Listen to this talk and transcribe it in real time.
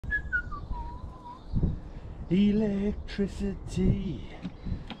Electricity.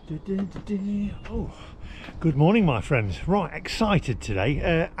 Oh, good morning, my friends. Right, excited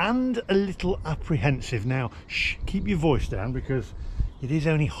today and a little apprehensive. Now, shh, keep your voice down because it is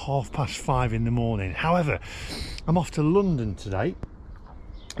only 5:30 in the morning. However, I'm off to London today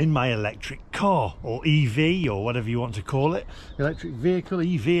in my electric car, or EV, or whatever you want to call it. Electric vehicle,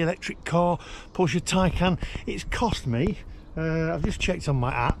 EV, electric car, Porsche Taycan. It's cost me, I've just checked on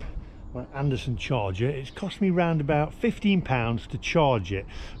my app, my Anderson charger, it's cost me round about £15 to charge it.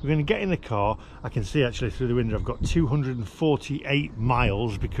 We're going to get in the car. I can see actually through the window I've got 248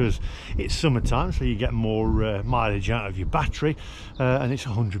 miles because it's summertime, so you get more mileage out of your battery, and it's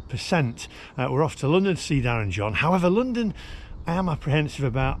 100%. We're off to London to see Darren and John. However, London I am apprehensive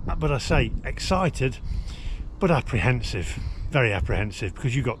about, but I say excited but apprehensive, very apprehensive,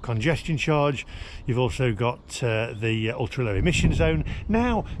 because you've got congestion charge, you've also got the ultra low emission zone.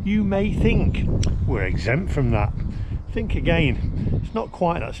 Now you may think we're exempt from that. Think again, it's not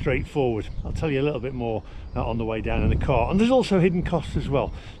quite that straightforward. I'll tell you a little bit more on the way down in the car, and there's also hidden costs as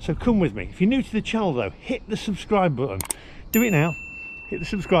well, so come with me. If you're new to the channel though, hit the subscribe button. Do it now, hit the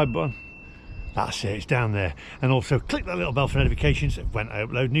subscribe button. That's it, it's down there. And also click that little bell for notifications when I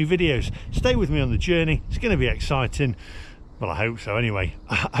upload new videos. Stay with me on the journey, it's going to be exciting. Well, I hope so anyway.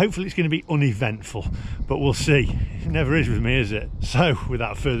 Hopefully it's going to be uneventful, but we'll see. It never is with me, is it? So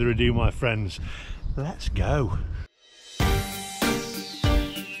without further ado, my friends, let's go.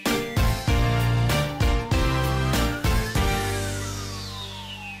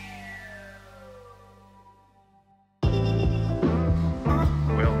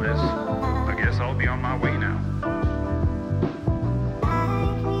 I'll be on my way now.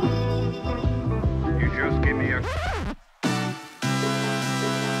 You just give me a...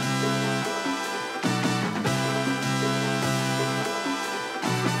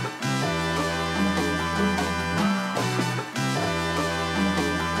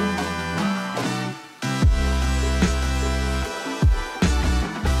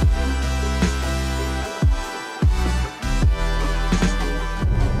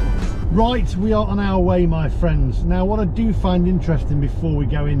 Right, we are on our way, my friends. Now, what I do find interesting before we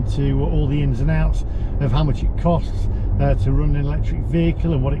go into all the ins and outs of how much it costs to run an electric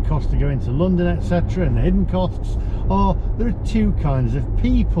vehicle and what it costs to go into London, etc., and the hidden costs, are there are two kinds of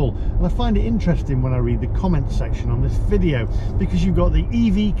people. And I find it interesting when I read the comment section on this video, because you've got the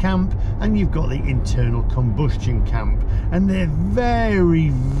EV camp and you've got the internal combustion camp, and they're very,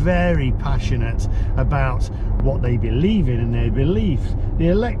 very passionate about what they believe in and their beliefs.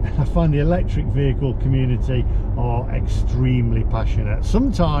 I find the electric vehicle community are extremely passionate,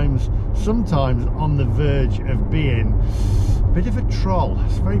 sometimes on the verge of being a bit of a troll.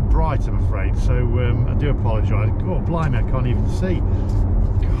 It's very bright, I'm afraid, so I do apologise. God blimey, I can't even see.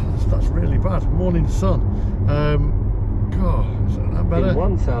 God, that's really bad. Morning sun. God, is that better? In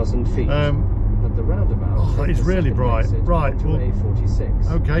 1,000 feet at the roundabout. Oh, it's really bright. Right, well,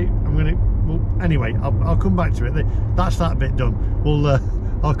 A46. okay, I'm gonna, well, anyway, I'll come back to it. That's that bit done. Well,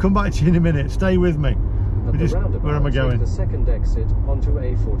 I'll come back to you in a minute. Stay with me. Where am I going? The second exit onto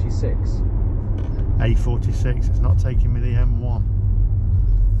A46. A46. It's not taking me the M1.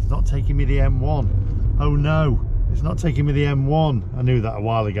 It's not taking me the M1. Oh no, it's not taking me the M1. I knew that a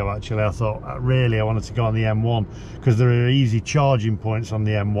while ago, actually. I thought really I wanted to go on the M1 because there are easy charging points on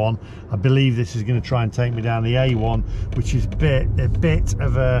the M1. I believe this is going to try and take me down the A1, which is a bit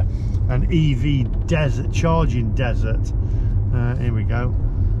of an EV desert, charging desert. Here we go.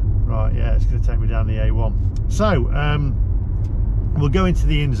 Right, yeah, it's going to take me down the A1. So we'll go into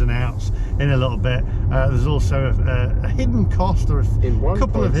the ins and outs in a little bit. There's also a hidden cost, or a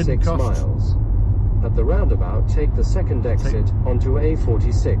couple of hidden costs. Miles. At the roundabout, take the second exit onto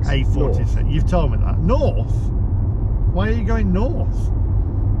A46. A46. North. You've told me that. North? Why are you going north?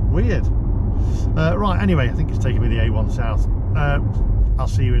 Weird. Right, anyway, I think it's taking me the A1 south. I'll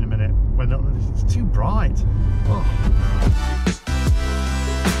see you in a minute. It's too bright. Oh.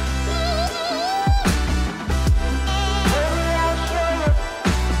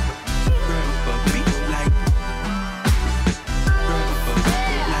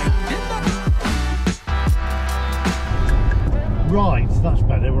 Right, that's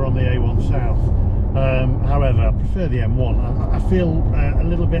better. We're on the A1 South. However, I prefer the M1. I feel a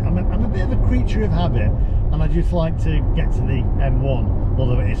little bit, I'm a bit of a creature of habit, and I just like to get to the M1,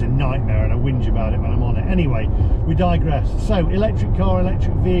 although it is a nightmare and I whinge about it when I'm on it. Anyway, we digress. So, electric car,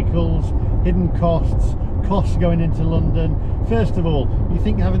 electric vehicles, hidden costs going into London. First of all, you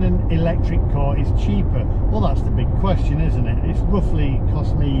think having an electric car is cheaper? Well, that's the big question, isn't it? It's roughly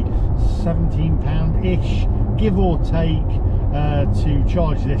cost me £17-ish, give or take. to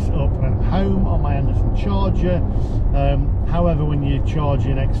charge this up at home on my Anderson charger. However, when you're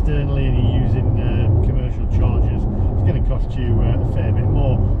charging externally and you're using commercial chargers, it's going to cost you a fair bit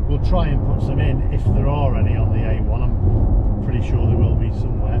more. We'll try and put some in if there are any on the A1. I'm pretty sure there will be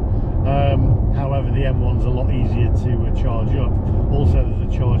somewhere. However, the M1's a lot easier to charge up. Also,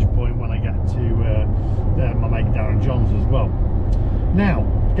 there's a charge point when I get to my mate Darren John's as well. Now,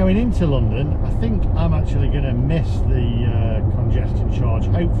 going into London, I think I'm actually going to miss the congestion charge,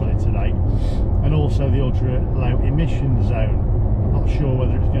 hopefully today, and also the ultra low emission zone. I'm not sure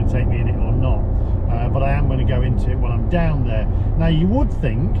whether it's going to take me in it or not, but I am going to go into it when I'm down there. Now, you would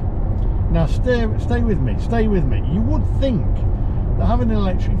think, now stay with me, you would think that having an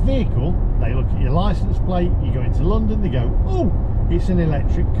electric vehicle, they look at your license plate, you go into London, they go, oh, it's an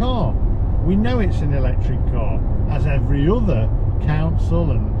electric car. We know it's an electric car, as every other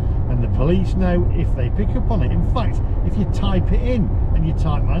council and the police know if they pick up on it. In fact, if you type it in and you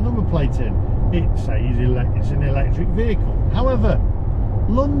type my number plate in, it says it's an electric vehicle. However,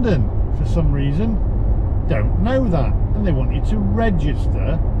 London, for some reason, don't know that, and they want you to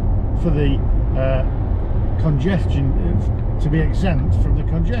register for the congestion, to be exempt from the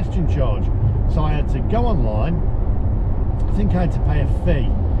congestion charge. So I had to go online. I think I had to pay a fee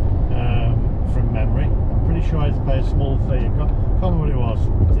from memory. I'm pretty sure I had to pay a small fee. I can't remember what it was.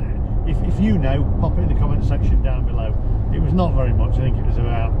 If you know, pop it in the comment section down below. It was not very much. I think it was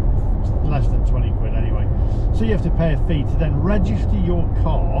about less than 20 quid anyway. So you have to pay a fee to then register your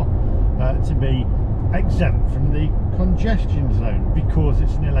car to be exempt from the congestion zone because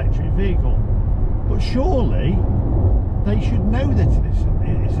it's an electric vehicle. But surely they should know that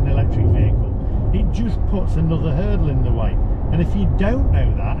it's an electric vehicle. It just puts another hurdle in the way. And if you don't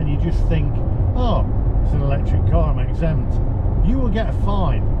know that and you just think, oh, it's an electric car, I'm exempt, you will get a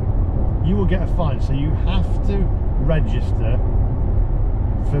fine. You will get a fine. So you have to register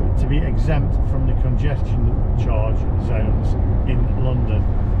to be exempt from the congestion charge zones in London.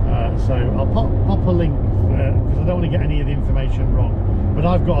 So I'll pop a link because I don't want to get any of the information wrong. But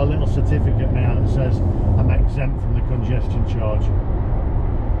I've got a little certificate now that says I'm exempt from the congestion charge.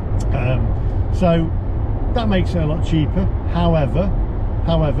 So that makes it a lot cheaper. However,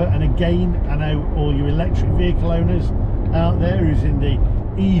 and again, I know all you electric vehicle owners out there who's in the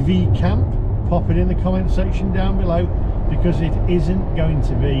EV camp, pop it in the comment section down below, because it isn't going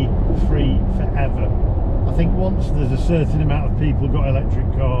to be free forever. I think once there's a certain amount of people got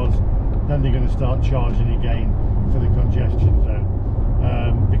electric cars, then they're going to start charging again for the congestion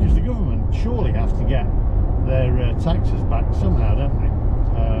zone, because the government surely have to get their taxes back somehow, don't they?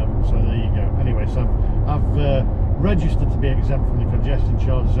 So there you go. Anyway, so I've registered to be exempt from the congestion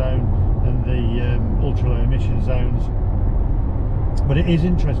charge zone and the ultra low emission zones. But it is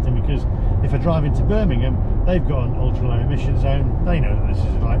interesting because if I drive into Birmingham, they've got an ultra low emission zone. They know that this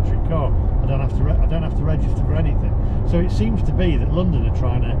is an electric car. I don't have to register for anything. So it seems to be that London are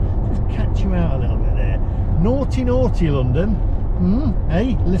trying to just catch you out a little bit there. Naughty, naughty London.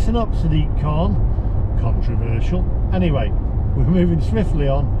 Hey, listen up, Sadiq Khan. Controversial. Anyway, we're moving swiftly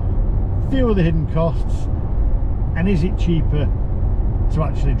on. Few of the hidden costs, and is it cheaper to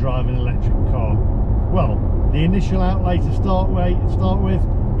actually drive an electric car? Well, the initial outlay to start with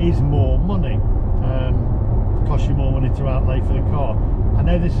is more money. Costs you more money to outlay for the car. I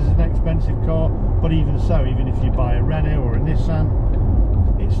know this is an expensive car, but even so, even if you buy a Renault or a Nissan,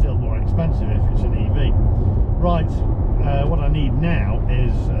 it's still more expensive if it's an EV. Right, what I need now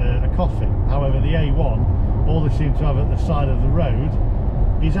is a coffee. However, the A1, all they seem to have at the side of the road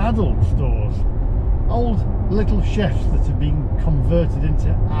is adult stores. Old little chefs that have been converted into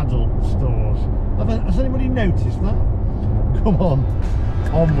adult stores. Has anybody noticed that? Come on,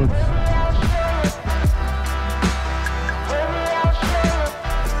 onwards.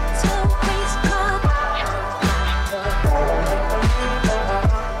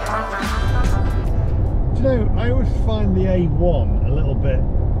 Do you know, I always find the A1 a little bit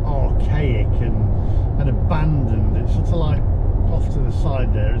archaic and abandoned. It's sort of like off to the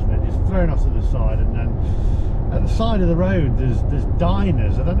side there, isn't it? Just thrown off to the side, and then at the side of the road there's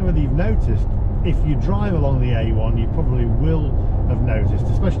diners. I don't know whether you've noticed. If you drive along the A1, you probably will have noticed,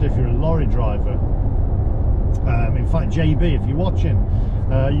 especially if you're a lorry driver. In fact, JB, if you're watching,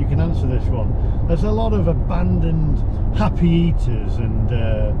 you can answer this one. There's a lot of abandoned happy eaters and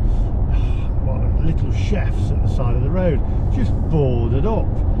little chefs at the side of the road, just boarded up.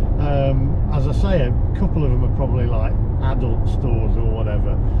 As I say, a couple of them are probably like adult stores or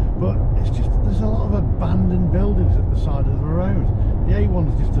whatever, but it's just, there's a lot of abandoned buildings at the side of the road. The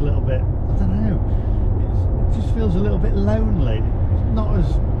A1's just a little bit, I don't know, it just feels a little bit lonely. It's not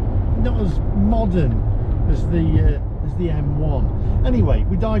as modern as the as the M1. Anyway,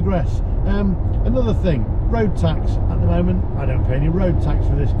 we digress. Another thing, road tax at the moment. I don't pay any road tax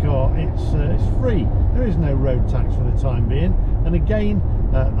for this car. It's free. There is no road tax for the time being, and again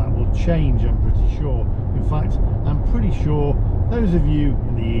that will change, I'm pretty sure. In fact, I'm pretty sure those of you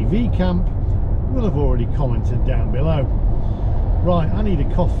in the EV camp will have already commented down below. Right, I need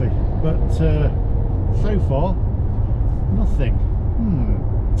a coffee, but so far nothing.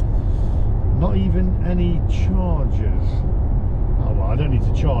 Not even any chargers. Oh well, I don't need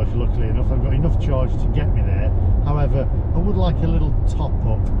to charge, luckily enough. I've got enough charge to get me there. However, I would like a little top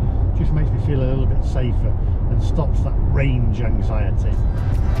up. Just makes me feel a little bit safer and stops that range anxiety.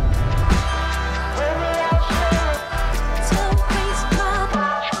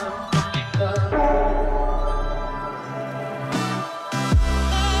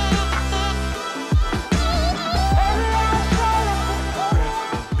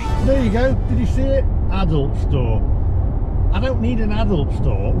 There you go, did you see it? Adult store. I don't need an adult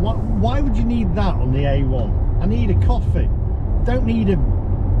store. Why would you need that on the A1? I need a coffee. Don't need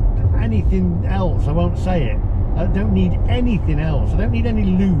anything else, I won't say it. I don't need anything else. I don't need any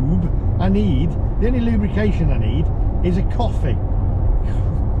lube. The only lubrication I need is a coffee.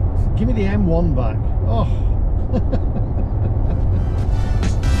 Give me the M1 back. Oh.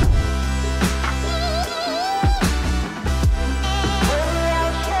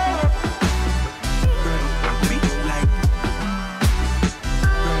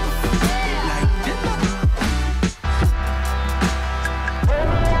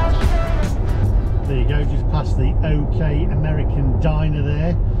 The OK American Diner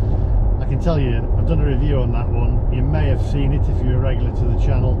there. I can tell you, I've done a review on that one. You may have seen it if you're a regular to the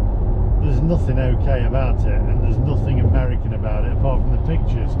channel. There's nothing OK about it, and there's nothing American about it apart from the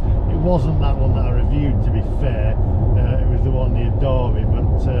pictures. It wasn't that one that I reviewed, to be fair. It was the one near Derby, but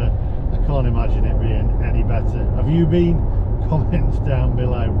I can't imagine it being any better. Have you been? Comments down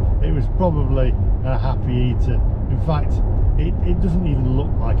below. It was probably a happy eater. In fact, it doesn't even look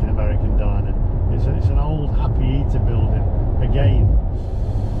like an American diner. It's an old happy eater building again.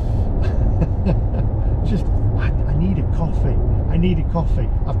 Just I need a coffee. I need a coffee.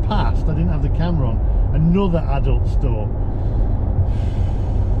 I've passed, I didn't have the camera on, another adult store.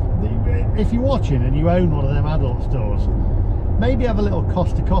 If you're watching and you own one of them adult stores, maybe have a little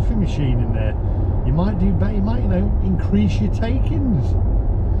Costa coffee machine in there. You might do better. You might, increase your take-ins.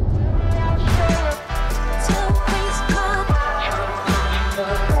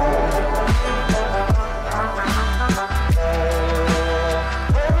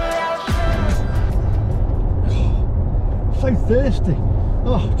 So thirsty.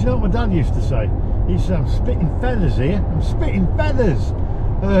 Oh, do you know what my dad used to say? He said, I'm spitting feathers here. I'm spitting feathers.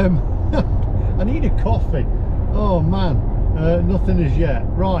 I need a coffee. Oh man, nothing as yet.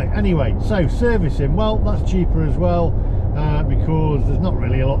 Right, anyway, so servicing, well, that's cheaper as well, because there's not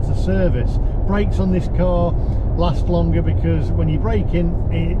really a lot to service. Brakes on this car last longer because when you brake in,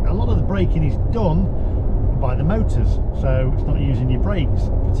 a lot of the braking is done by the motors, so it's not using your brakes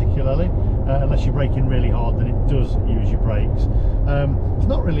particularly, unless you're braking really hard, then it does use your brakes. There's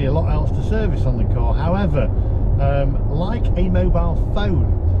not really a lot else to service on the car. However, like a mobile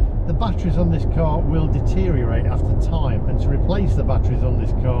phone, the batteries on this car will deteriorate after time, and to replace the batteries on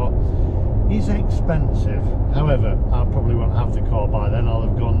this car is expensive. However, I probably won't have the car by then. I'll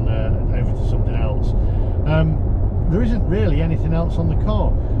have gone over to something else. There isn't really anything else on the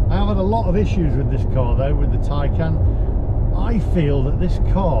car. I have had a lot of issues with this car though, with the Taycan. I feel that this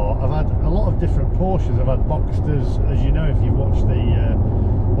car, I've had a lot of different Porsches. I've had Boxsters, as you know if you've watched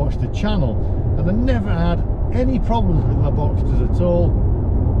the channel, and I never had any problems with my Boxsters at all,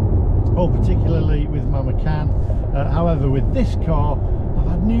 or particularly with my Macan. However, with this car, I've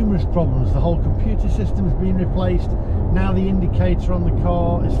had numerous problems. The whole computer system has been replaced. Now the indicator on the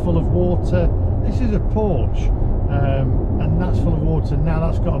car is full of water. This is a Porsche, and that's full of water. Now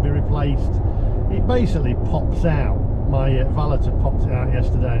that's got to be replaced. It basically pops out. My valeter popped it out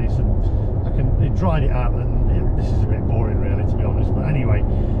yesterday, and he said it dried it out, and this is a bit boring really, to be honest. But anyway,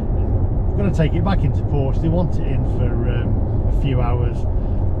 I'm going to take it back into Porsche. They want it in for a few hours.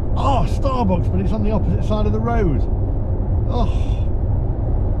 Oh, Starbucks, but it's on the opposite side of the road.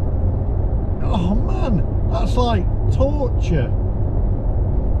 Oh man, that's like torture.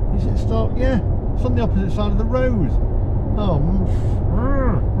 Is it start? Yeah, it's on the opposite side of the road. Oh,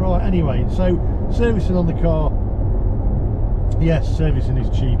 right. Anyway, so servicing on the car. Yes, servicing is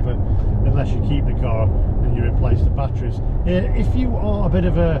cheaper unless you keep the car and you replace the batteries. If you are a bit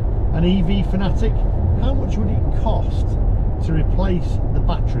of an EV fanatic, how much would it cost to replace the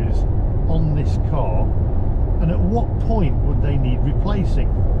batteries on this car, and at what point would they need replacing?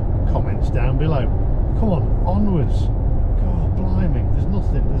 Comments down below. Come on, onwards. God, blimey, there's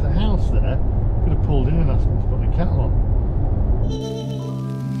nothing. There's a house there. Could have pulled in and asked them to put the kettle on.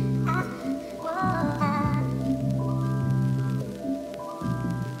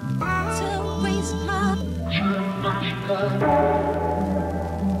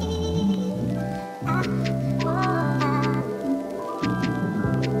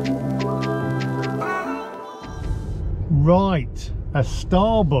 Right, a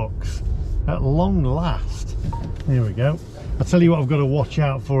Starbucks at long last. Here we go. I'll tell you what I've got to watch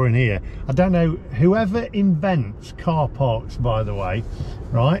out for in here. I don't know, whoever invents car parks, by the way,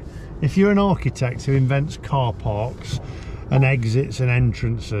 right? If you're an architect who invents car parks and exits and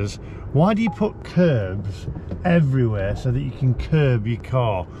entrances, why do you put curbs everywhere so that you can curb your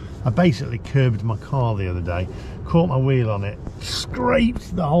car? I basically curbed my car the other day, caught my wheel on it,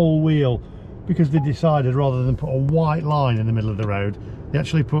 scraped the whole wheel, because they decided rather than put a white line in the middle of the road, they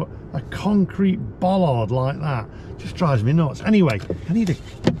actually put a concrete bollard like that. Just drives me nuts. Anyway, I need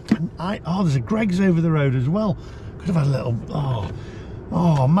oh, there's a Greggs over the road as well. Could have had a little,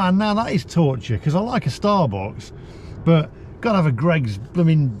 oh man, now that is torture, because I like a Starbucks, but gotta have a Greggs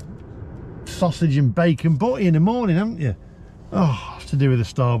blooming sausage and bacon butty in the morning, haven't you? Oh, it's to do with the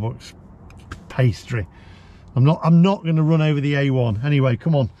Starbucks pastry. I'm not going to run over the A1. Anyway,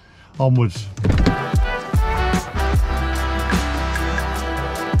 come on, onwards.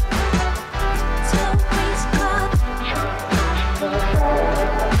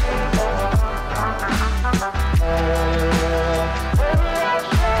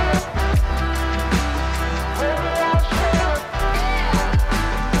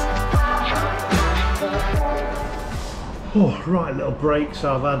 Oh, right, little break.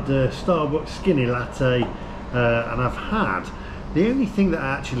 So I've had Starbucks skinny latte, and I've had the only thing that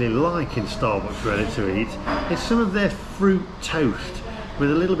I actually like in Starbucks ready to eat is some of their fruit toast with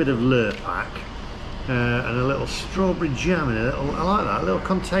a little bit of Lurpak and a little strawberry jam in it. I like that, a little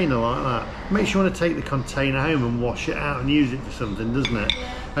container like that. Makes you want to take the container home and wash it out and use it for something, doesn't it?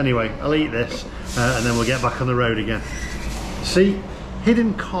 Anyway, I'll eat this and then we'll get back on the road again. See,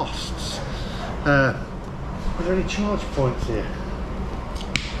 hidden costs. Are there any charge points here?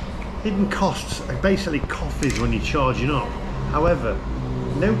 Hidden costs are basically coffees when you're charging up. However,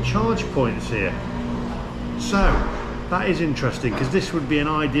 no charge points here. So, that is interesting, because this would be an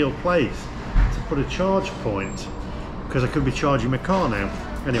ideal place to put a charge point, because I could be charging my car now.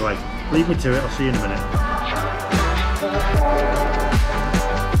 Anyway, leave me to it, I'll see you in a minute.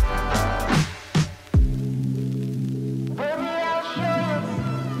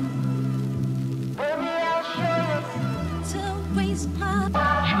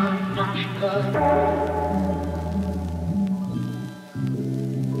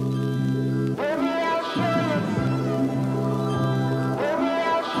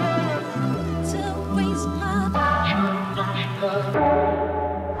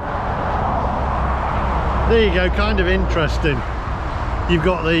 There you go, kind of interesting. You've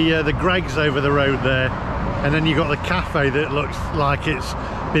got the Greggs over the road there, and then you've got the cafe that looks like it's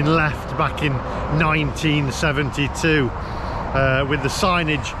been left back in 1972 with the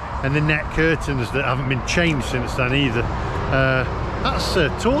signage and the net curtains that haven't been changed since then either. That's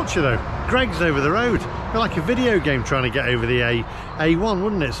torture though. Greggs over the road. It'd be like a video game trying to get over the A1,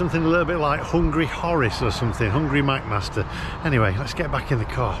 wouldn't it? Something a little bit like Hungry Horace or something, Hungry MacMaster. Anyway, let's get back in the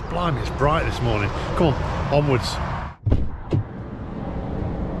car. Blimey, it's bright this morning. Come on, onwards.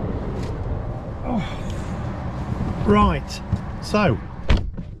 Oh. Right, so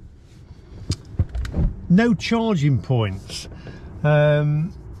no charging points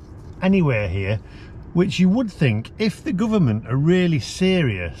anywhere here, which you would think, if the government are really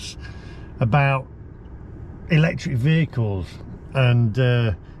serious about electric vehicles and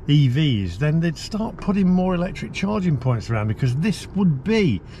EVs, then they'd start putting more electric charging points around, because this would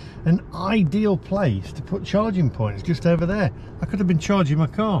be an ideal place to put charging points, just over there. I could have been charging my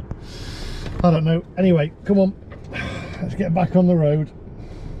car. I don't know. Anyway, come on, let's get back on the road.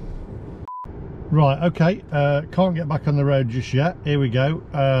 Right, okay, can't get back on the road just yet. Here we go.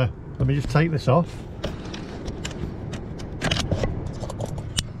 Let me just take this off.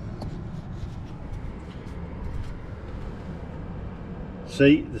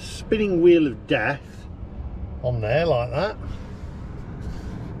 See, the spinning wheel of death on there like that,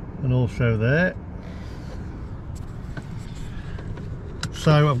 and also there.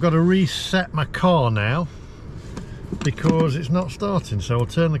 So I've got to reset my car now because it's not starting, so I'll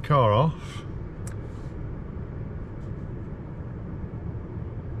turn the car off.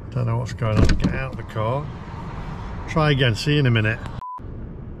 Don't know what's going on. Get out of the car. Try again, see you in a minute.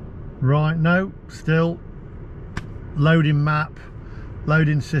 Right, no, still loading map.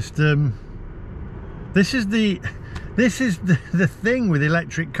 Loading system, This is the thing with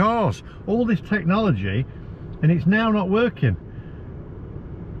electric cars. All this technology, and it's now not working.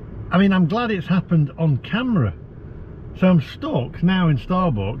 I mean, I'm glad it's happened on camera. So I'm stuck now in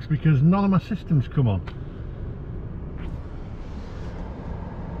Starbucks because none of my systems come on.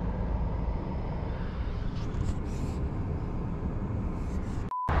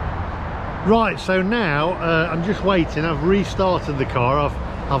 Right, so now I'm just waiting. I've restarted the car.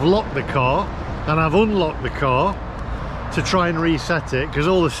 I've locked the car and I've unlocked the car to try and reset it, because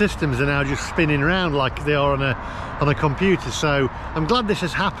all the systems are now just spinning around like they are on a computer. So I'm glad this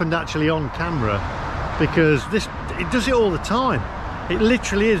has happened actually on camera, because it does it all the time. It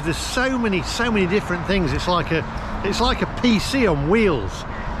literally is. There's so many different things. It's like a PC on wheels.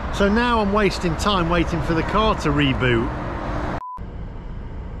 So now I'm wasting time waiting for the car to reboot.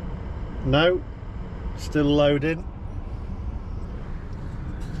 No, still loading.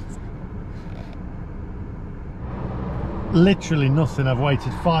 Literally nothing. I've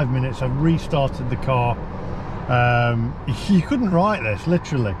waited 5 minutes. I've restarted the car. You couldn't write this,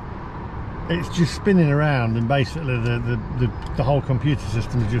 literally. It's just spinning around, and basically the whole computer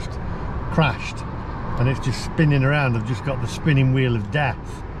system has just crashed, and it's just spinning around. I've just got the spinning wheel of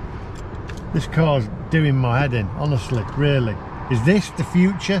death. This car's doing my head in, honestly, really. Is this the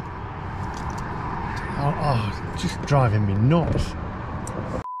future? Oh, just driving me nuts.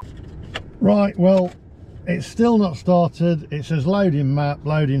 Right, well, it's still not started. It says loading map,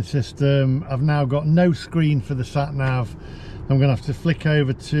 loading system. I've now got no screen for the sat nav. I'm gonna have to flick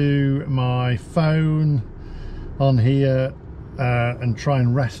over to my phone on here and try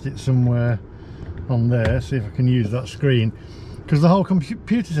and rest it somewhere on there, see if I can use that screen, because the whole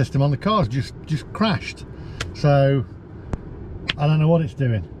computer system on the car's just crashed. So I don't know what it's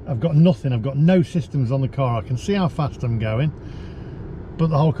doing. I've got nothing. I've got no systems on the car. I can see how fast I'm going, but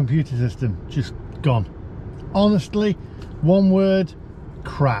the whole computer system just gone. Honestly, one word: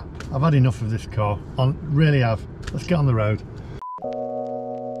 crap. I've had enough of this car. I really have. Let's get on the road.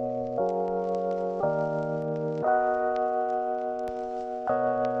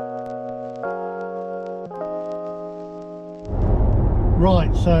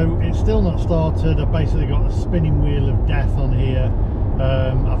 Right, so it's still not started. I've basically got a spinning wheel of death on here.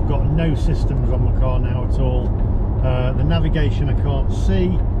 I've got no systems on my car now at all. The navigation I can't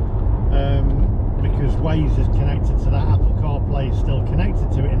see because Waze is connected to that. Apple CarPlay is still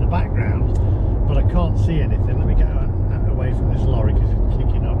connected to it in the background, but I can't see anything. Let me get away from this lorry because it's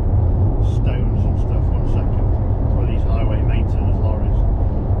kicking up stones and stuff. 1 second. One of these highway maintenance lorries.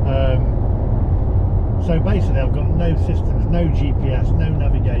 So basically I've got no systems, no GPS, no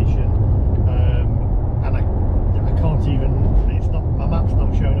navigation, and I can't even, my map's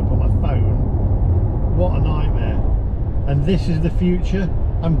not showing up on my phone. What a nightmare. And this is the future.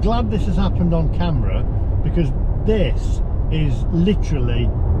 I'm glad this has happened on camera, because this is literally,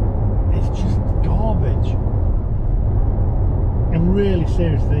 it's just garbage. I'm really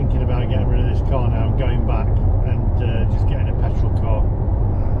seriously thinking about getting rid of this car now and going back and just getting a petrol car.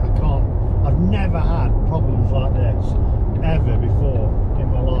 I can't. I've never had problems like this ever before in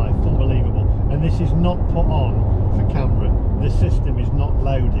my life. Unbelievable. And this is not put on for camera. The system is not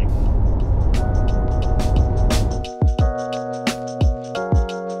loading.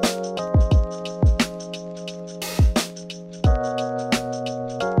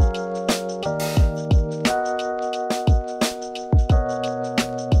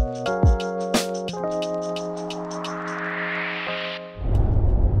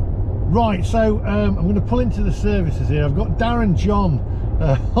 Right, so I'm going to pull into the services here. I've got Darren John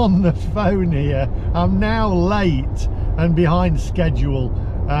on the phone here. I'm now late and behind schedule,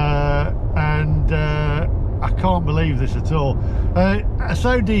 and I can't believe this at all.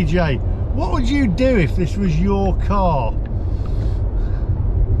 So DJ, what would you do if this was your car? I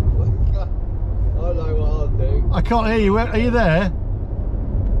know what I'd do. I can't hear you. Are you there?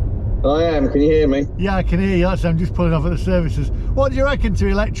 I am. Can you hear me? Yeah, I can hear you. I'm just pulling off at the services. What do you reckon to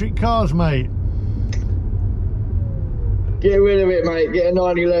electric cars, mate? Get rid of it, mate. Get a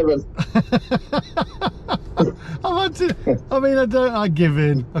 911. I give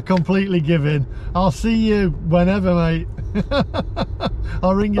in. I completely give in. I'll see you whenever, mate.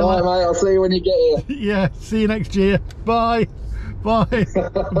 I'll ring you. All right, mate. I'll see you when you get here. Yeah, see you next year. Bye. Bye.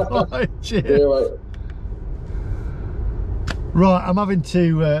 Bye. Cheers. See you, mate. Right, I'm having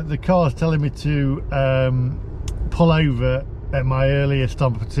to, the car's telling me to pull over at my earliest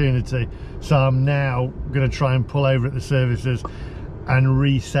opportunity, so I'm now going to try and pull over at the services and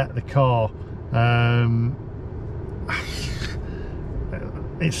reset the car.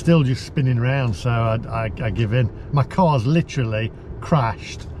 It's still just spinning around, so I give in. My car's literally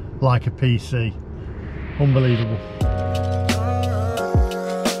crashed like a PC. Unbelievable.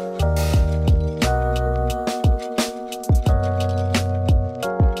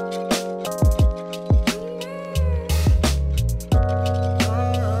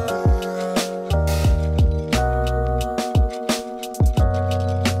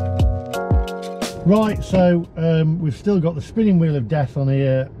 Right, so we've still got the spinning wheel of death on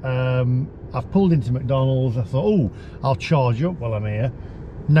here. I've pulled into McDonald's. I thought, oh, I'll charge up while I'm here.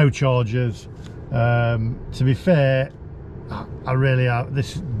 No chargers. To be fair, I really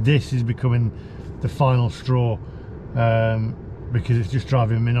this is becoming the final straw, because it's just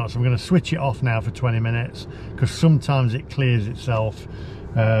driving me nuts. I'm going to switch it off now for 20 minutes because sometimes it clears itself.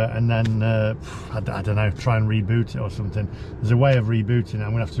 And then I don't know, try and reboot it or something. There's a way of rebooting it.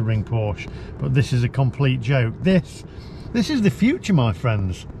 I'm gonna have to ring Porsche, but this is a complete joke. This is the future, my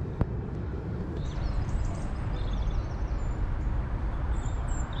friends.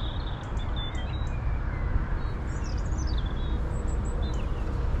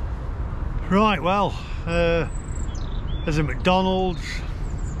 Right, well, there's a McDonald's.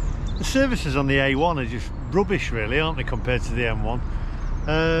 The services on the A1 are just rubbish really, aren't they, compared to the M1.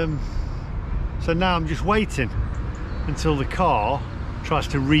 So now I'm just waiting until the car tries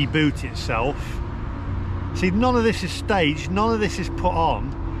to reboot itself. See, none of this is staged, none of this is put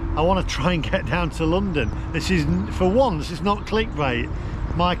on. I want to try and get down to London. This is, for once, it's not clickbait.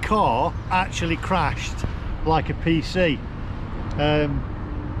 My car actually crashed like a PC,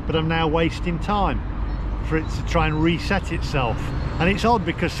 but I'm now wasting time for it to try and reset itself. And it's odd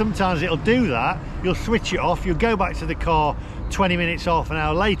because sometimes it'll do that. You'll switch it off, you'll go back to the car 20 minutes, half an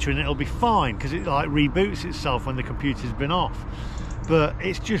hour later, and it'll be fine because it like reboots itself when the computer's been off. But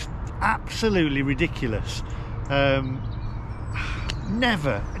it's just absolutely ridiculous. Never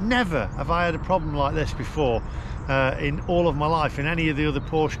have I had a problem like this before in all of my life in any of the other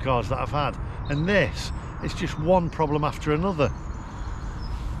Porsche cars that I've had, and this, it's just one problem after another.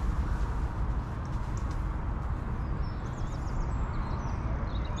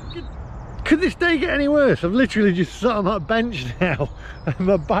 Could this day get any worse? I've literally just sat on that bench now and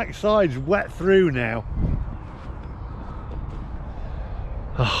my backside's wet through now.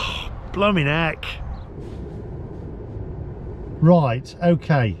 Oh, blooming heck. Right,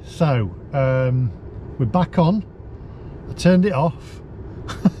 okay, so we're back on. I turned it off.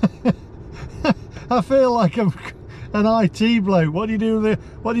 I feel like I'm an IT bloke. What do you do?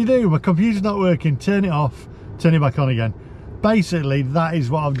 What do you do? My computer's not working. Turn it off, turn it back on again. Basically, that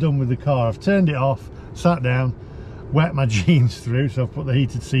is what I've done with the car. I've turned it off, sat down, wet my jeans through, so I've put the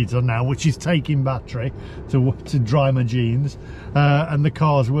heated seat on now, which is taking battery to dry my jeans, and the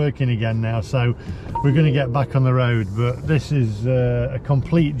car's working again now, so we're going to get back on the road. But this is a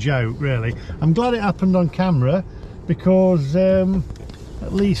complete joke, really. I'm glad it happened on camera because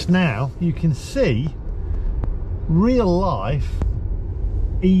at least now you can see real life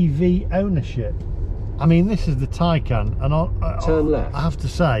EV ownership. I mean, this is the Taycan, and turn left, I have to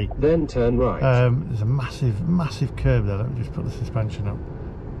say, then turn right. There's a massive curve there. Let me just put the suspension up.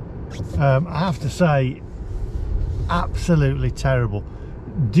 I have to say, absolutely terrible.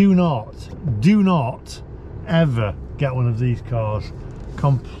 Do not ever get one of these cars.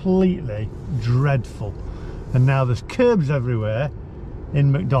 Completely dreadful. And now there's curbs everywhere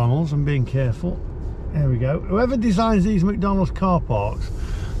in McDonald's. I'm being careful. There we go. Whoever designs these McDonald's car parks,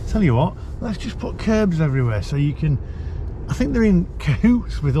 tell you what, let's just put curbs everywhere so you can, I think they're in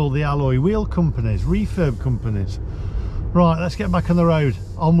cahoots with all the alloy wheel companies, refurb companies. Right, let's get back on the road.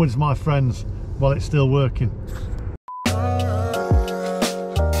 Onwards, my friends, while it's still working.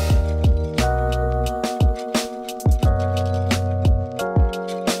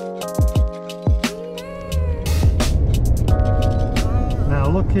 Now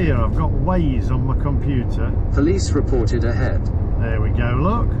look here, I've got Waze on my computer. Police reported ahead. There we go,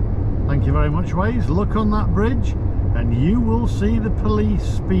 look. Thank you very much, Waze. Look on that bridge and you will see the police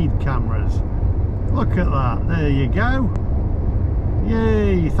speed cameras. Look at that, there you go.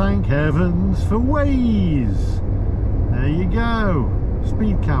 Yay, thank heavens for Waze. There you go,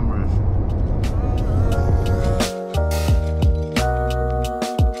 speed cameras.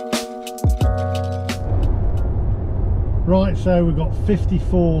 Right, so we've got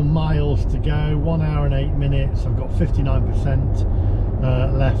 54 miles to go, 1 hour and 8 minutes. I've got 59%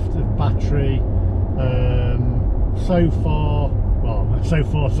 left of battery. So far, well, so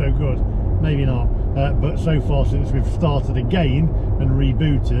far so good, maybe not, but so far since we've started again and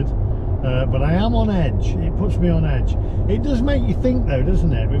rebooted, but I am on edge. It puts me on edge. It does make you think though,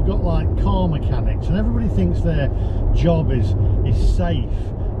 doesn't it? We've got like car mechanics and everybody thinks their job is safe.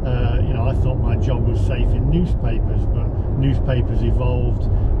 You know, I thought my job was safe in newspapers, but newspapers evolved,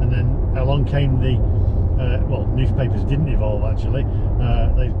 and then along came the well, newspapers didn't evolve actually.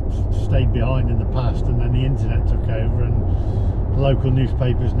 They stayed behind in the past, and then the internet took over, and local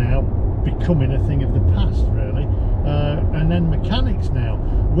newspapers now becoming a thing of the past, really. And then mechanics now.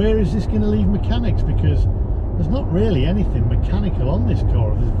 Where is this going to leave mechanics? Because there's not really anything mechanical on this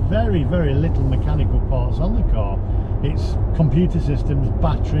car. There's very, very little mechanical parts on the car. It's computer systems,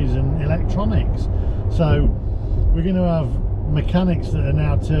 batteries and electronics. So we're going to have mechanics that are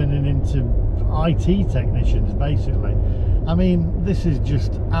now turning into IT technicians, basically. I mean, this is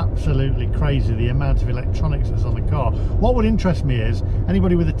just absolutely crazy, the amount of electronics that's on the car. What would interest me is,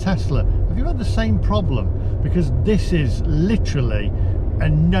 anybody with a Tesla, have you had the same problem? Because this is literally a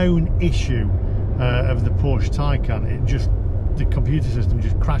known issue of the Porsche Taycan. It just, the computer system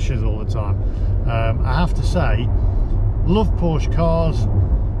just crashes all the time. I have to say, love Porsche cars.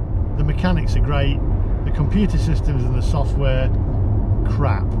 The mechanics are great. The computer systems and the software,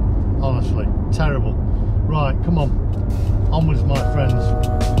 crap. Honestly, terrible. Right, come on. Onwards, my friends.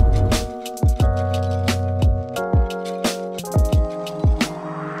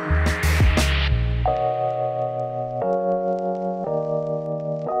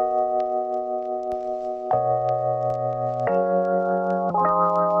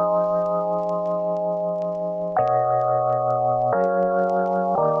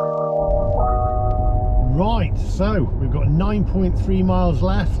 Right, so we've got 9.3 miles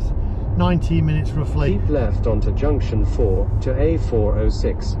left, 19 minutes roughly. Keep left onto junction 4 to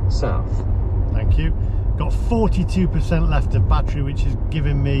A406 south. Thank you. Got 42% left of battery, which is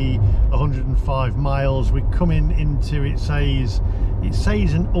giving me 105 miles. We're coming into, it says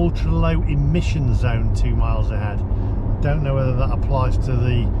an ultra low emission zone 2 miles ahead. Don't know whether that applies to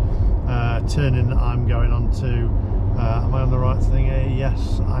the turning that I'm going on to. Am I on the right thing here?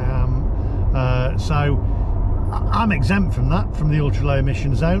 Yes, I am. So I'm exempt from that, from the ultra low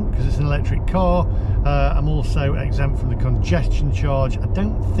emission zone, because it's an electric car. I'm also exempt from the congestion charge. I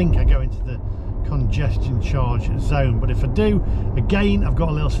don't think I go into the congestion charge zone, but if I do, again, I've got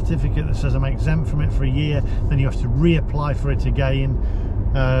a little certificate that says I'm exempt from it for a year. Then you have to reapply for it again,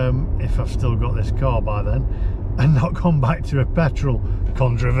 if I've still got this car by then and not gone back to a petrol.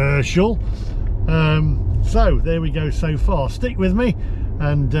 Controversial. So there we go so far. Stick with me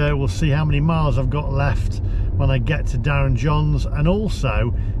and we'll see how many miles I've got left when I get to Darren John's. And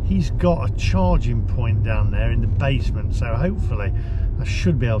also, he's got a charging point down there in the basement, so hopefully I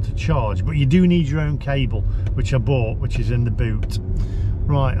should be able to charge. But you do need your own cable, which I bought, which is in the boot.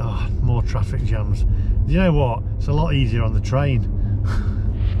 Right, oh, more traffic jams. You know what? It's a lot easier on the train.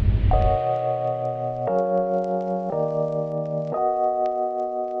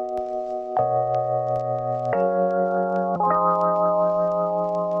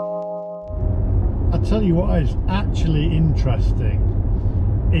 Tell you what is actually interesting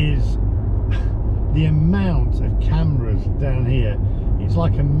is the amount of cameras down here. It's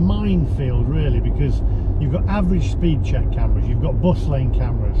like a minefield, really, because you've got average speed check cameras, you've got bus lane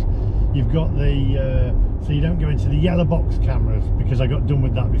cameras, you've got the so you don't go into the yellow box cameras, because I got done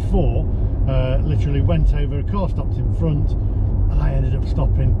with that before. Literally went over, a car stopped in front and I ended up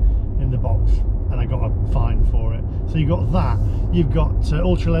stopping in the box and I got a fine for it. So you've got that, you've got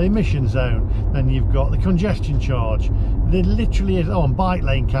ultra low emission zone, then you've got the congestion charge. There literally is, oh, and bike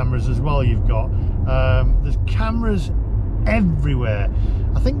lane cameras as well you've got. There's cameras everywhere.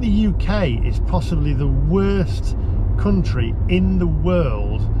 I think the UK is possibly the worst country in the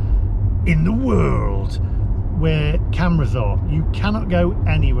world where cameras are. You cannot go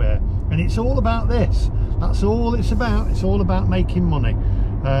anywhere, and it's all about this. That's all it's about. It's all about making money.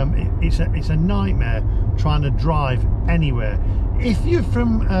 It's a nightmare trying to drive anywhere. If you're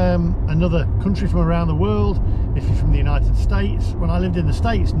from another country from around the world, if you're from the United States, when I lived in the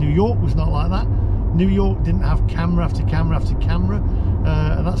States, New York was not like that. New York didn't have camera after camera after camera,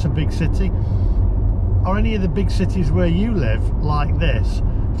 and that's a big city. Are any of the big cities where you live like this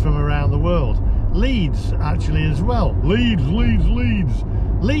from around the world? Leeds actually as well. Leeds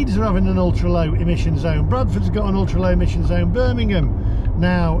are having an ultra low emission zone. Bradford's got an ultra low emission zone. Birmingham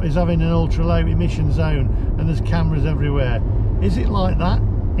now is having an ultra low emission zone, and there's cameras everywhere. Is it like that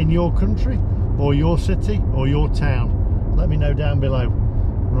in your country or your city or your town? Let me know down below.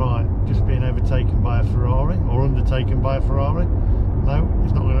 Right, just being overtaken by a Ferrari, or undertaken by a Ferrari. No,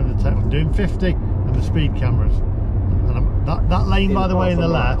 it's not going to undertake. I'm doing 50 and the speed cameras. And that lane, by the way, in the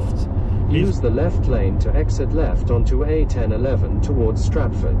left. Use the left lane to exit left onto A1011 towards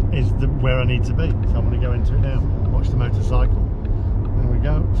Stratford. Is where I need to be. So I'm going to go into it now. Watch the motorcycle. There we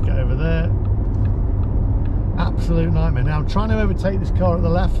go. Let's get over there. Absolute nightmare. Now I'm trying to overtake this car at the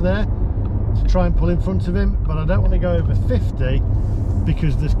left there to try and pull in front of him, but I don't want to go over 50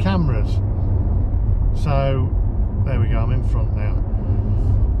 because there's cameras. So there we go, I'm in front now.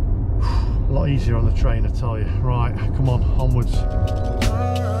 A lot easier on the train, I tell you. Right, come on, onwards.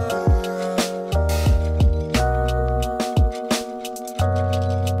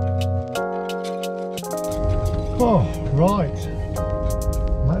 Oh, right.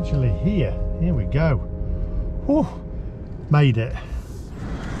 I'm actually here. Here we go. Whew, made it.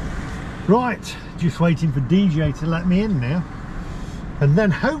 Right, just waiting for DJ to let me in now. And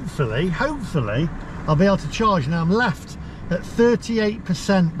then hopefully, I'll be able to charge. Now I'm left at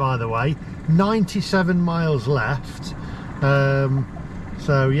 38%, by the way, 97 miles left.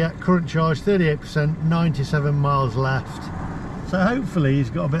 So yeah, current charge 38%, 97 miles left. So hopefully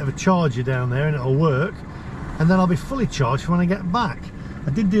he's got a bit of a charger down there and it'll work. And then I'll be fully charged for when I get back.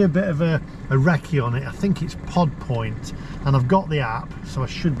 I did do a bit of a recce on it. I think it's Pod Point, and I've got the app, so I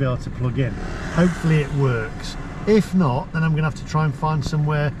should be able to plug in. Hopefully it works. If not, then I'm gonna have to try and find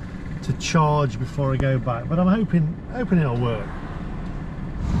somewhere to charge before I go back. But I'm hoping it'll work.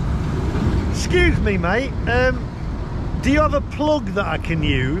 Excuse me, mate. Do you have a plug that I can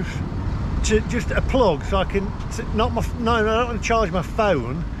use? Just a plug, so I can no, I don't want to charge my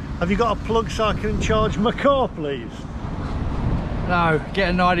phone. Have you got a plug so I can charge my car, please? No, get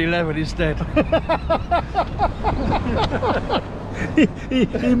a 911 instead.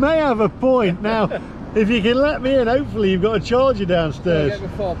 he may have a point. Now, if you can let me in, hopefully you've got a charger downstairs. Get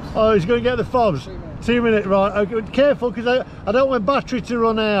the fobs. Oh, he's going to get the fobs. 2 minutes, right. Okay, careful, because I don't want battery to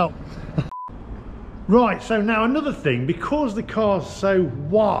run out. Right, so now another thing, because the car's so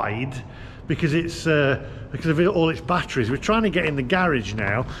wide, because it's because of all its batteries, we're trying to get in the garage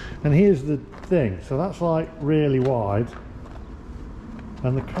now, and here's the thing. So that's like really wide,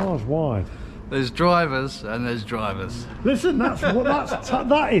 and the car's wide. There's drivers and there's drivers. Listen,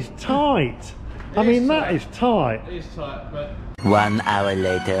 that is tight. I mean, that is tight. It is tight, but 1 hour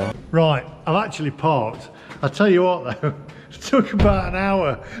later. Right, I've actually parked. I tell you what though, it took about an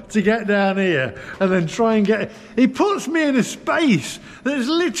hour to get down here and then try and get. He puts me in a space that's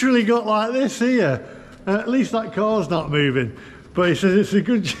literally got like this here. At least that car's not moving. But he says it's a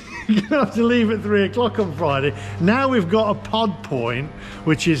good. You're gonna have to leave at 3 o'clock on Friday. Now we've got a Pod Point,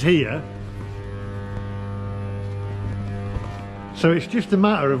 which is here. So it's just a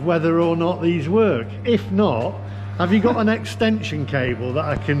matter of whether or not these work. If not, have you got an extension cable that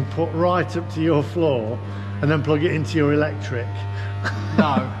I can put right up to your floor and then plug it into your electric?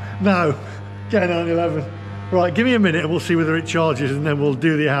 no. No. Get a 911. Right, give me a minute and we'll see whether it charges and then we'll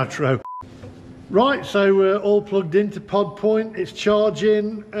do the outro. Right, so we're all plugged into Pod Point. It's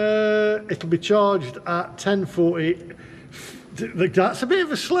charging. It'll be charged at 10:40. That's a bit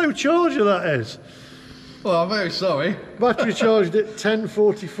of a slow charger, that is. Well, I'm very sorry. Battery charged at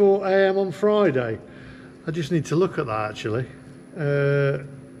 10:44 AM on Friday. I just need to look at that actually.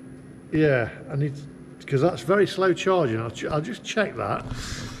 Yeah, I need to, because that's very slow charging. I'll just check that.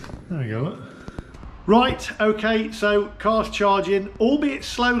 There we go. Look. Right, okay, so car's charging, albeit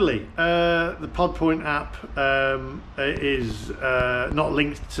slowly. The Pod Point app is not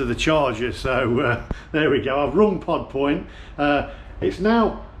linked to the charger, so there we go. I've rung Pod Point. It's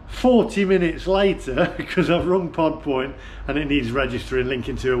now 40 minutes later because I've rung Pod Point and it needs registering,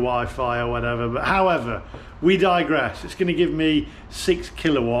 linking to a Wi-Fi or whatever. But however, we digress. It's going to give me 6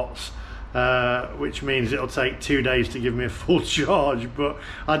 kilowatts, which means it'll take 2 days to give me a full charge, but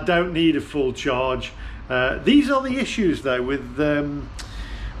I don't need a full charge. These are the issues though with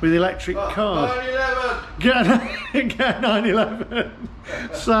electric cars. 911. Get a 911.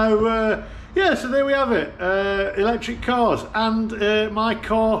 So yeah, so there we have it. Electric cars, and my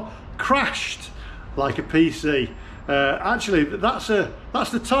car crashed like a PC. Actually, that's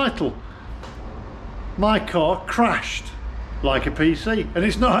the title. My car crashed like a PC, and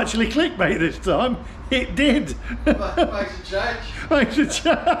it's not actually clickbait this time. It did. Makes a change. Makes a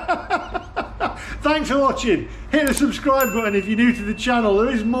change. Thanks for watching. Hit the subscribe button if you're new to the channel.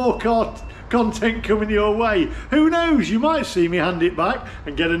 There is more car content coming your way. Who knows, you might see me hand it back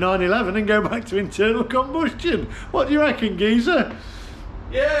and get a 911 and go back to internal combustion. What do you reckon, geezer?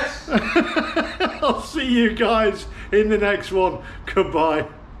 Yes. I'll see you guys in the next one. Goodbye.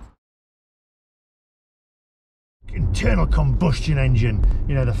 Internal combustion engine,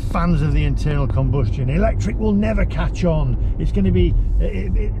 you know, the fans of the internal combustion. Electric will never catch on. It's going to be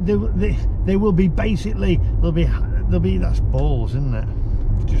there will be basically there'll be that's balls, isn't it?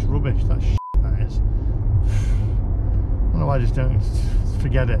 It's just rubbish, that shit, that is. I don't know why I just don't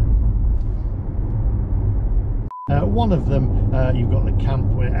forget it. One of them, you've got the camp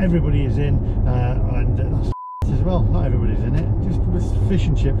where everybody is in, and that's as well. Not everybody's in it, just with fish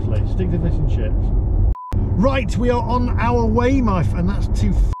and chips, please. Stick to fish and chips. Right, we are on our way, my friend. That's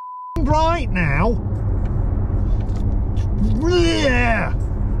too bright now. Yeah.